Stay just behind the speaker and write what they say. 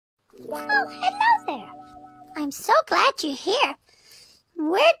Oh, hello there. I'm so glad you're here.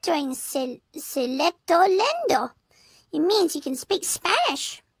 We're doing Cileto Lindo. It means you can speak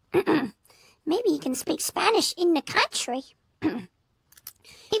Spanish. Maybe you can speak Spanish in the country.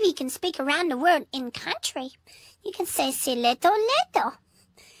 Maybe you can speak around the world in country. You can say Cileto Lindo.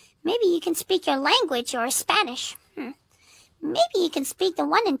 Maybe you can speak your language or Spanish. Maybe you can speak the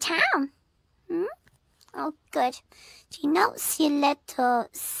one in town. Oh, good. Do you know Cileto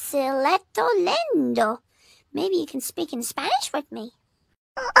Lindo? Maybe you can speak in Spanish with me.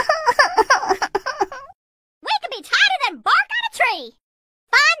 We can be tighter than bark on a tree.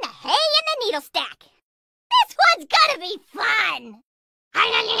 Find the hay in the needle stack. This one's gonna be fun. Hey,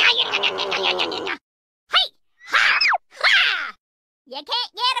 ha, ha! You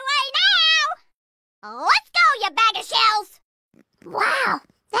can't get away now. Let's go, you bag of shells. Wow,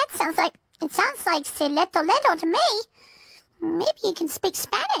 it sounds like Cileto Lindo to me. Maybe you can speak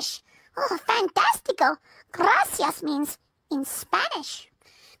Spanish. Oh, fantastico. Gracias means in Spanish.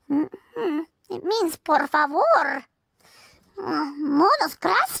 It means por favor. Muchas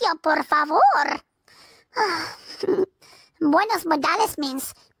gracias, por favor. Buenos modales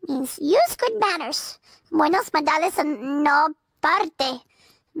means use good manners. Buenos modales no parte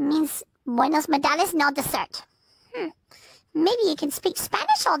means buenos modales no dessert. Maybe you can speak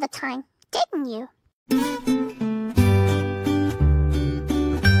Spanish all the time, didn't you?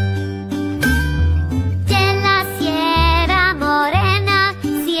 De la sierra morena,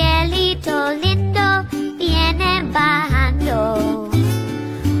 cielito lindo, viene bajando.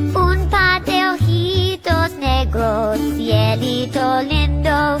 Un par de ojitos negros, cielito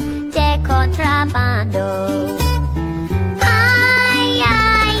lindo, de contrabando. Ay,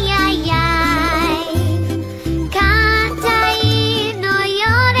 ay, ay, ay, canta y no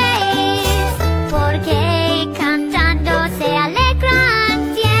llores, porque cantando se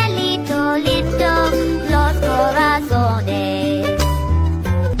alegran, cielito lindo, los corazones.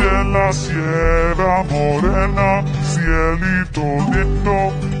 De la sierra morena, cielito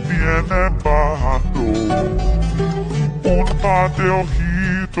lindo, viene bajando. Un par de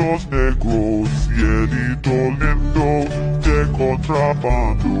ojitos negros, cielito lindo, de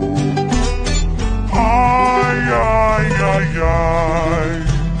contrabando. Ay, ay, ay, ay,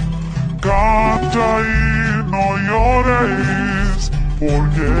 canta y no llores,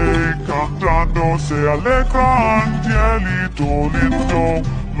 porque cantando se alegran, cielito lindo,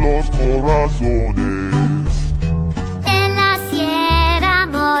 los corazones. En la sierra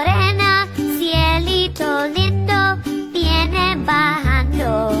morena, cielito lindo, viene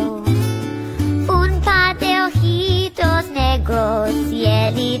bajando. Un par de ojitos negros,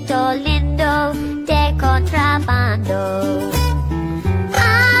 cielito lindo, de contrabando.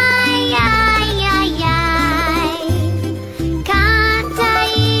 Ay, ay, ay, ay, canta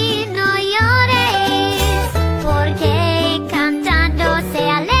y no llores, porque cantando se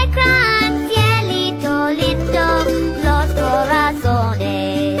alegran, cielito lindo, los corazones.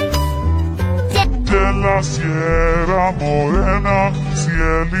 De la sierra morena,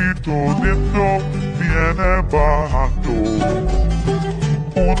 cielito lindo, viene bajando.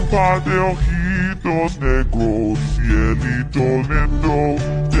 Un par de ojitos negros, cielito lindo,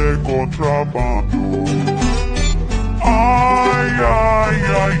 de contrabando. Ay, ay,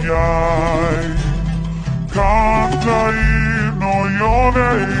 ay, ay, canta y no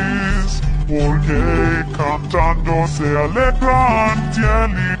llores, porque cantando se alegran,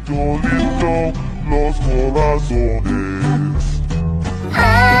 cielito lindo, los corazones.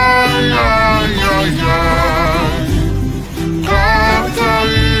 Ay, ay, ay, ay, Canta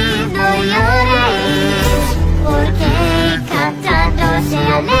y no llores, porque cantando se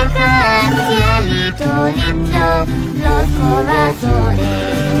alegran, cielito lindo, los corazones.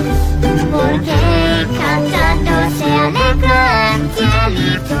 Porque cantando se alegran,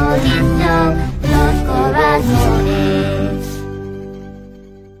 cielito lindo,